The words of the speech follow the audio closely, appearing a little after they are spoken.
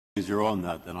As you're on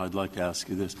that, then I'd like to ask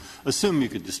you this. Assume you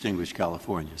could distinguish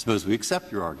California. Suppose we accept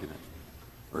your argument,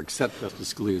 or accept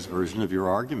Justice Scalia's version of your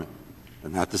argument,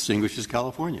 and that distinguishes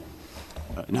California.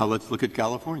 Now let's look at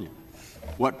California.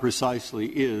 What precisely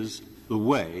is the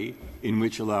way in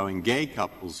which allowing gay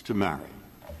couples to marry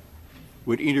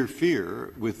would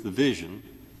interfere with the vision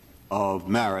of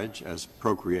marriage as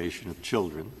procreation of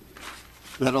children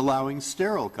that allowing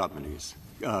sterile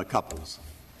couples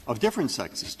of different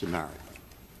sexes to marry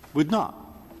would not?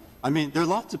 I mean, there are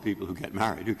lots of people who get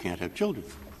married who can't have children.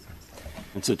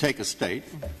 And so take a state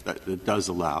that does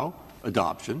allow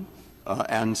adoption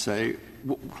and say,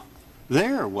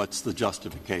 what's the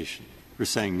justification for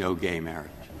saying no gay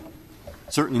marriage?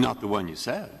 Certainly not the one you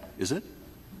said, is it?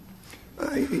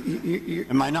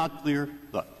 Am I not clear?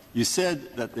 Look, you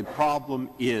said that the problem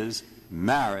is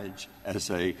marriage as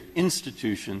an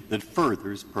institution that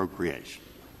furthers procreation.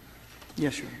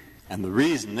 Yes, sir. And the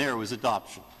reason there was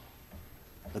adoption.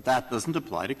 But that doesn't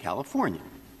apply to California.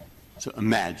 So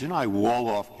imagine I wall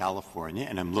off California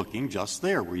and I'm looking just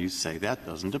there where you say that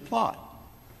doesn't apply.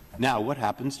 Now what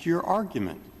happens to your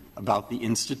argument about the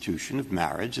institution of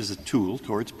marriage as a tool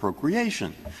towards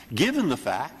procreation, given the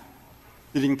fact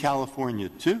that in California,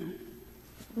 too,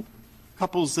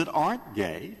 couples that aren't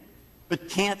gay but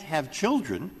can't have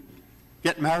children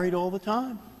get married all the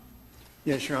time?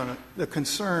 Yes, Your Honor. The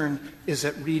concern is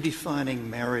that redefining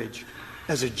marriage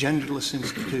as a genderless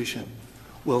institution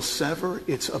will sever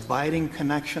its abiding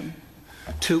connection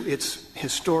to its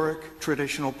historic,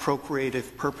 traditional,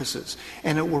 procreative purposes,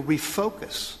 and it will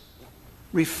refocus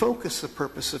the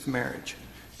purpose of marriage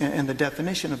and the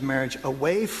definition of marriage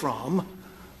away from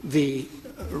the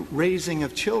raising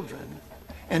of children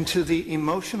and to the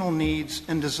emotional needs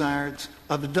and desires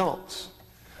of adults,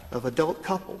 of adult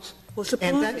couples. Well,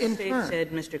 suppose a state said,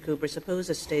 Mr. Cooper, suppose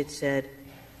a state said,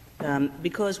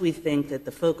 because we think that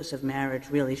the focus of marriage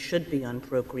really should be on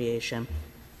procreation,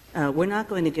 we're not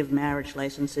going to give marriage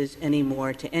licenses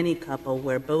anymore to any couple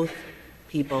where both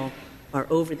people are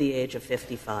over the age of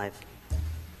 55.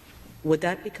 Would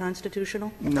that be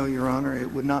constitutional? No, Your Honor,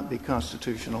 it would not be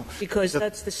constitutional. Because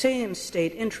that's the same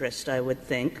state interest, I would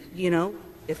think. You know,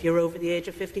 if you're over the age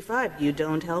of 55, you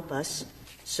don't help us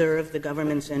serve the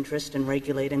government's interest in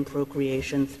regulating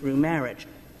procreation through marriage.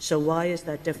 So why is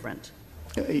that different?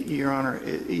 Your Honor,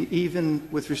 even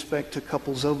with respect to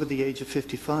couples over the age of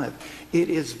 55, it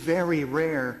is very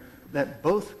rare that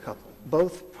both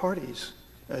parties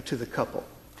to the couple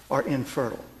are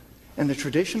infertile. And the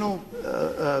traditional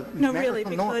no, really,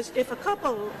 because if a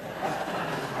couple,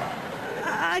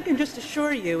 I can just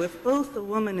assure you, if both the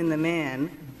woman and the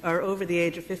man are over the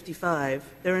age of 55,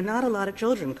 there are not a lot of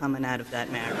children coming out of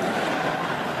that marriage.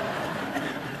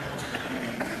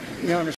 Your Honor,